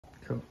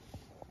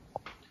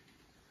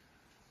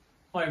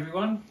Hi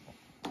everyone,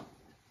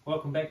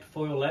 welcome back to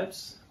Foil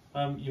Labs.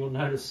 You'll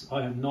notice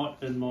I am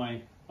not in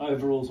my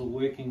overalls or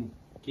working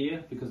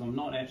gear because I'm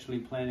not actually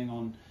planning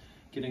on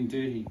getting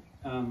dirty.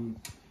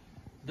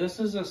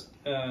 This is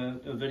a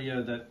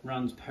video that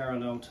runs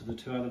parallel to the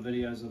two other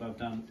videos that I've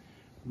done,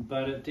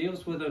 but it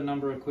deals with a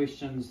number of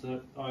questions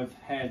that I've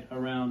had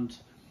around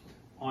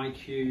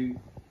IQ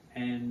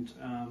and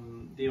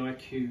the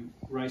IQ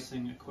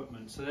racing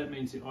equipment. So that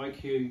means the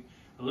IQ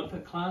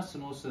Olympic class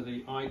and also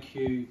the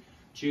IQ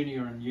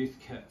junior and youth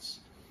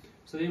kits.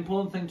 So the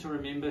important thing to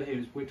remember here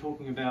is we're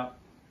talking about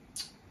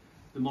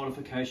the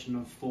modification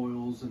of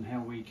foils and how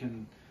we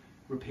can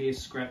repair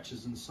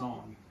scratches and so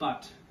on.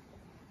 But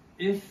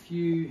if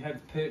you have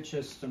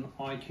purchased an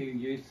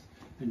IQ youth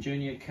and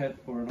junior kit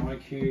or an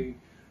IQ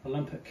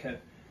Olympic kit,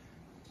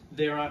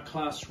 there are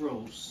class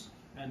rules,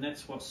 and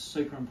that's what's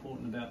super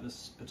important about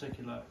this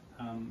particular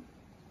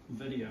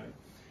video.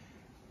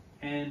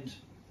 And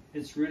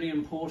it's really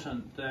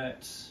important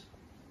that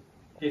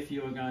if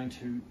you are going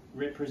to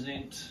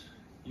represent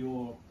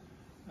your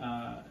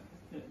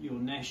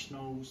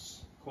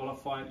nationals,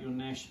 qualify at your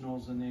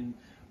nationals and then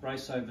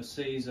race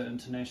overseas at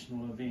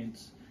international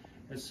events,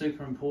 it's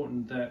super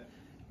important that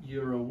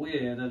you're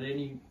aware that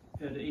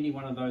at any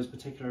one of those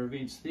particular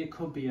events there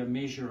could be a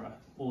measurer,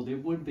 or there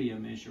would be a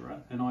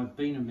measurer, and I've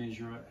been a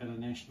measurer at a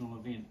national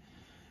event.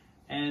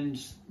 And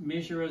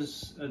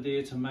measurers are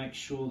there to make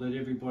sure that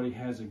everybody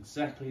has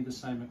exactly the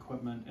same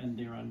equipment and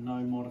there are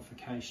no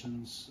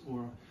modifications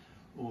or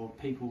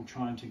people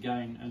trying to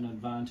gain an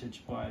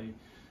advantage by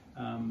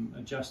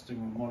adjusting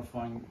or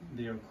modifying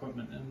their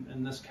equipment.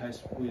 In this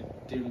case, we're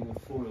dealing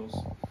with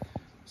foils.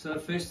 So the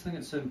first thing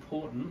that's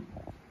important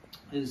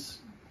is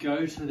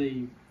go to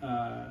the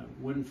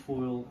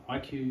WinFoil,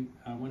 IQ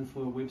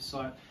WinFoil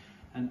website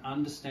and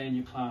understand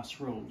your class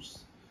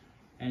rules.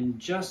 And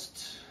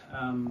just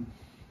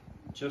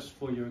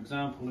for your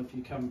example, if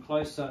you come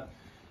closer,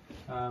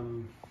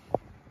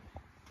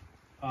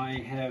 I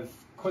have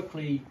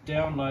quickly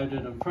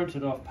downloaded and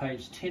printed off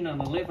page 10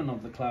 and 11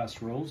 of the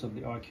class rules of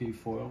the IQ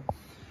foil,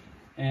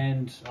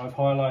 and I've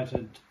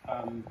highlighted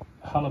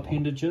hull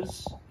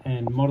appendages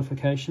and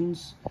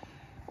modifications,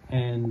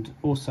 and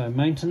also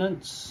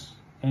maintenance,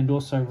 and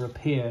also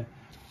repair.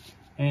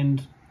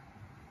 And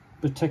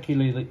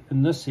particularly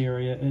in this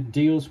area, it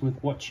deals with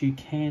what you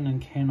can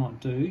and cannot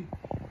do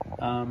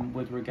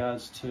with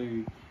regards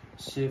to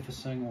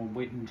surfacing or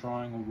wet and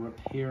drying or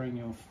repairing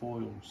your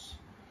foils.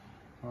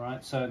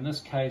 Alright, so in this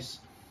case,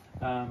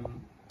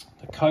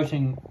 the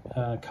coating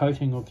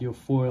of your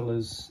foil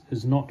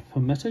is not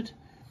permitted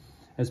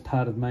as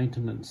part of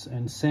maintenance,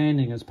 and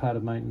sanding as part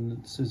of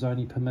maintenance is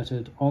only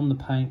permitted on the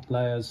paint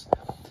layers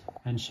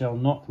and shall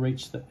not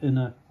reach the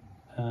inner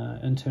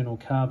internal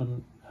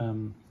carbon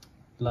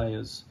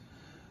layers.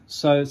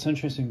 So it's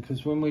interesting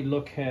because when we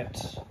look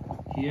at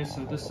here,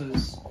 so this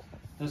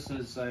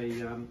is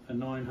a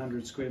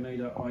 900 square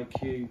meter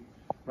IQ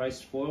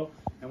race foil,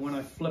 and when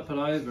I flip it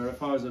over,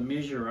 if I was a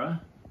measurer,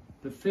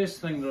 the first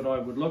thing that I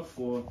would look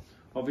for,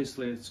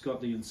 obviously it's got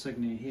the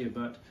insignia here,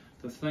 but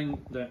the thing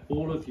that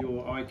all of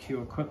your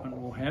IQ equipment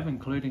will have,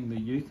 including the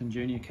youth and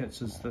junior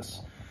kits, is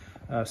this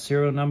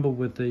serial number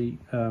with the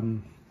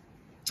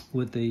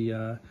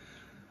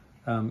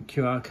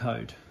QR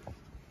code.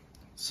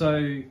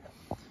 So,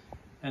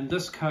 and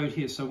this code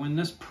here, so when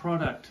this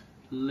product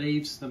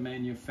leaves the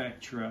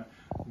manufacturer,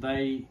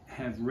 they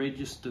have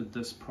registered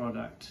this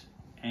product,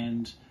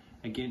 and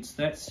against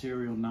that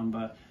serial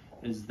number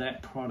is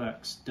that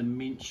product's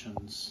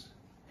dimensions.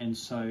 And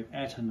so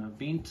at an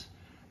event,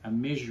 a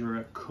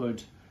measurer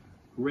could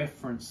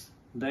reference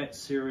that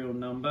serial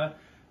number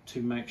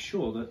to make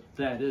sure that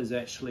that is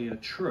actually a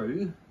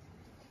true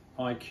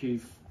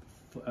IQ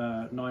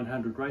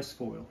 900 race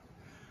foil.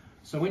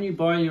 So when you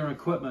buy your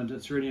equipment,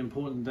 it's really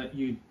important that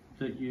you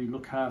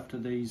look after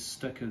these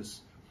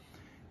stickers.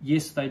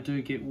 Yes, they do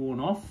get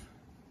worn off.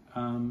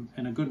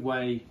 In a good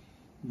way,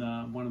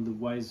 one of the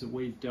ways that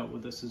we've dealt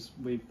with this is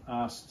we've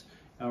asked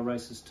our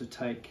racers to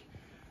take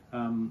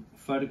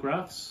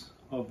photographs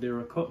of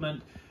their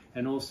equipment,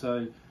 and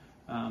also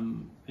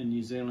in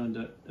New Zealand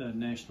at a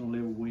national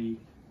level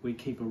we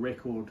keep a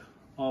record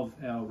of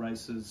our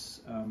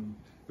racers'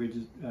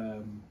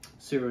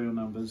 serial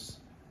numbers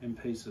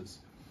and pieces.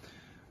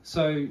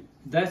 So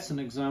that's an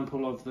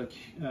example of the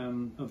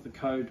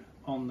code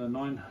on the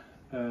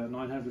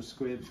 900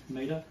 square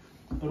meter.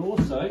 But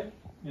also,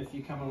 if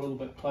you come a little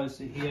bit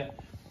closer here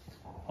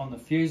on the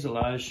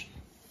fuselage,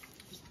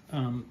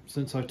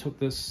 since I took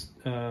this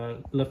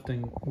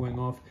lifting wing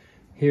off,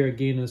 here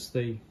again is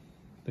the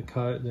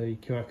code, the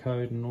QR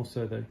code, and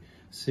also the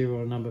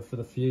serial number for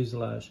the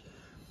fuselage.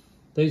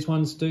 These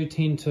ones do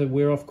tend to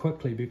wear off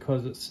quickly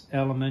because it's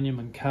aluminium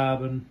and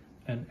carbon,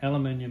 and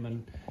aluminium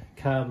and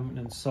carbon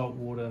and salt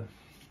water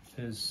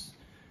is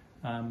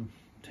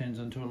turns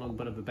into a little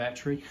bit of a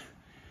battery,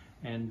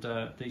 and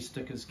these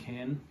stickers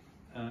can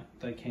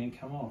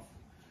come off.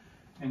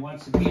 And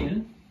once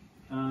again,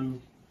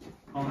 on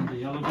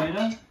the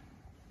elevator,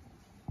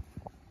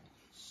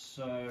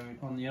 so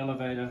on the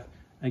elevator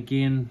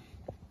again,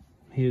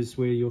 here's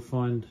where you'll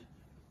find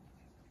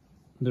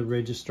the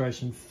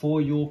registration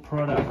for your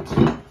product.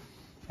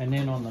 And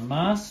then on the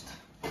mast,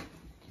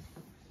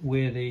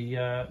 where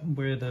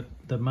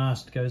the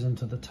mast goes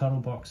into the tuttle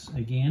box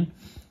again,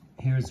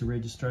 here is the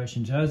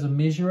registration. So as a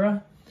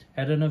measurer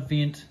at an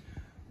event,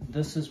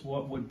 this is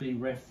what would be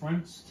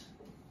referenced.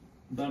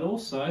 But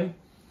also,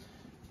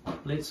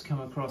 let's come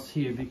across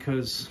here,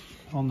 because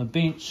on the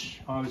bench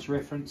I was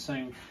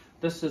referencing,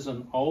 this is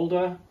an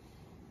older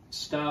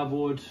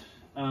starboard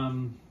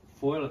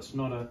foil. It's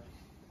not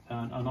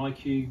an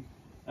IQ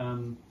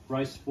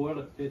race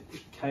foil. It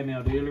came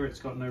out earlier. It's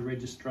got no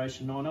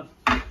registration on it.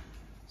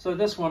 So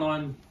this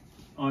one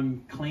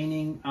I'm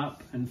cleaning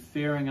up and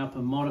fairing up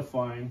and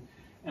modifying,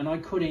 and I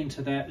could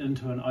enter that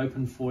into an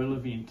open foil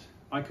event.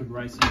 I could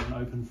race in an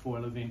open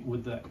foil event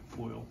with that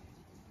foil,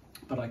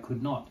 but I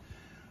could not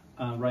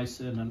race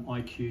in an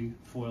IQ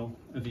foil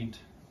event.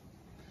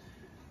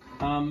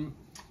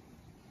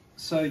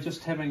 So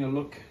just having a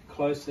look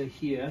closer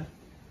here,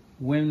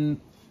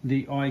 when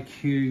the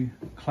IQ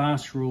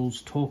class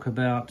rules talk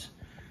about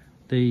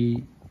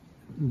the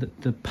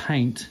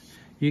paint,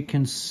 you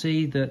can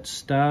see that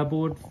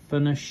Starboard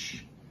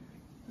finish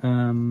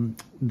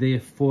their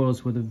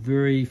foils with a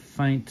very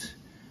faint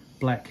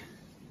black,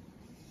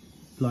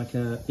 like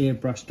a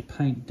airbrushed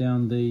paint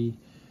down the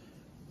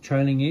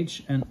trailing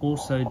edge and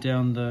also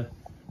down the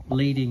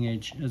leading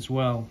edge as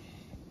well.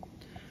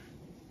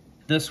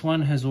 This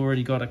one has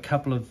already got a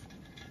couple of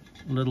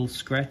little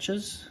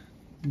scratches.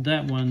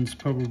 That one's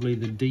probably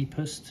the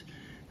deepest,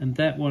 and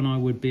that one I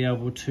would be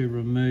able to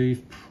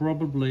remove.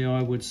 Probably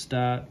I would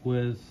start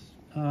with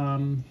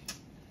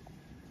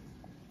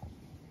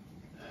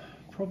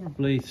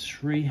probably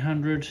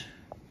 300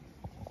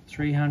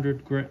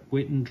 grit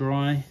wet and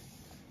dry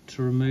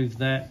to remove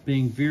that,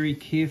 being very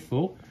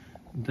careful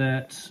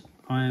that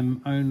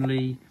I'm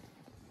only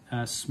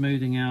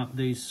smoothing out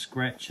these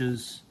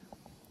scratches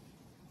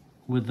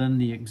within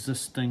the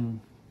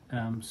existing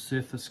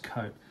surface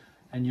coat,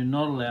 and you're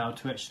not allowed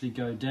to actually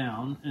go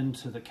down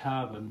into the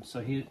carbon. So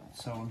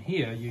on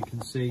here you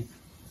can see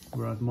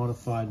where I've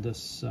modified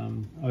this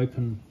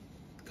open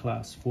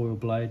class foil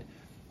blade.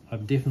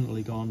 I've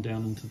definitely gone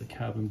down into the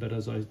carbon, but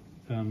as I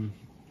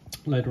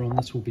later on,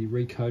 this will be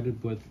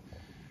recoated with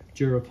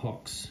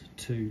Durapox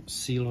to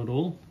seal it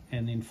all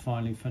and then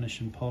finally finish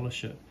and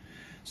polish it.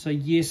 So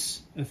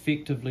yes,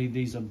 effectively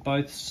these are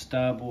both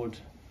Starboard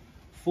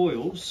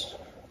foils.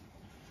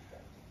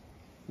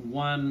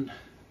 One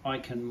I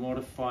can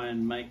modify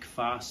and make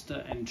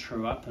faster and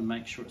true up and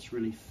make sure it's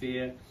really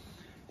fair.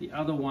 The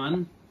other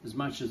one, as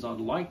much as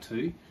I'd like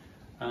to,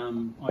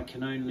 I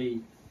can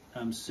only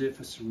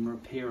surface and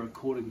repair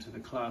according to the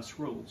class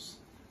rules.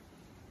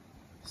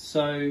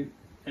 So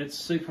it's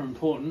super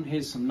important.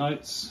 Here's some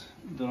notes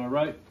that I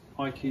wrote.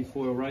 IQ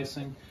foil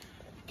racing.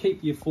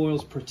 Keep your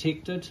foils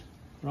protected,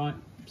 right?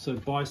 So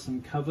buy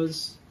some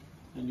covers,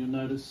 and you'll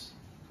notice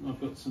I've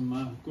got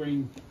some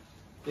green,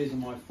 these are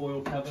my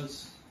foil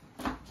covers.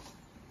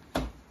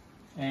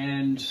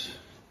 And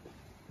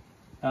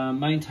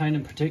maintain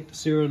and protect the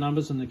serial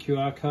numbers and the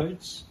QR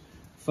codes.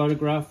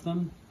 Photograph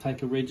them,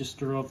 take a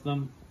register of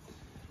them.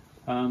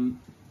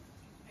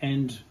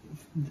 And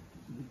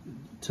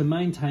to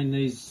maintain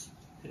these,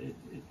 it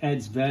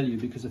adds value,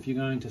 because if you're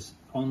going to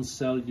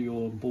on-sell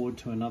your board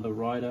to another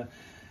rider,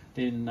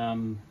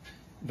 then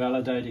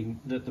validating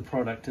that the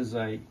product is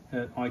an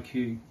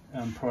IQ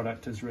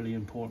product is really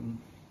important.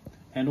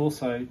 And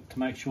also to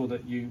make sure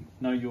that you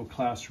know your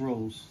class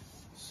rules.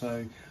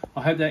 So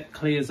I hope that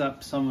clears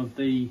up some of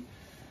the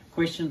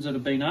questions that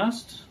have been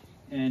asked.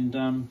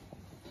 And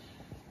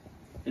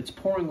it's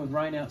pouring with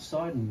rain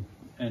outside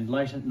and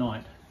late at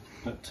night,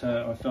 but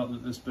I felt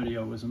that this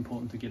video was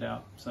important to get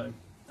out. So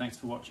thanks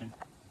for watching.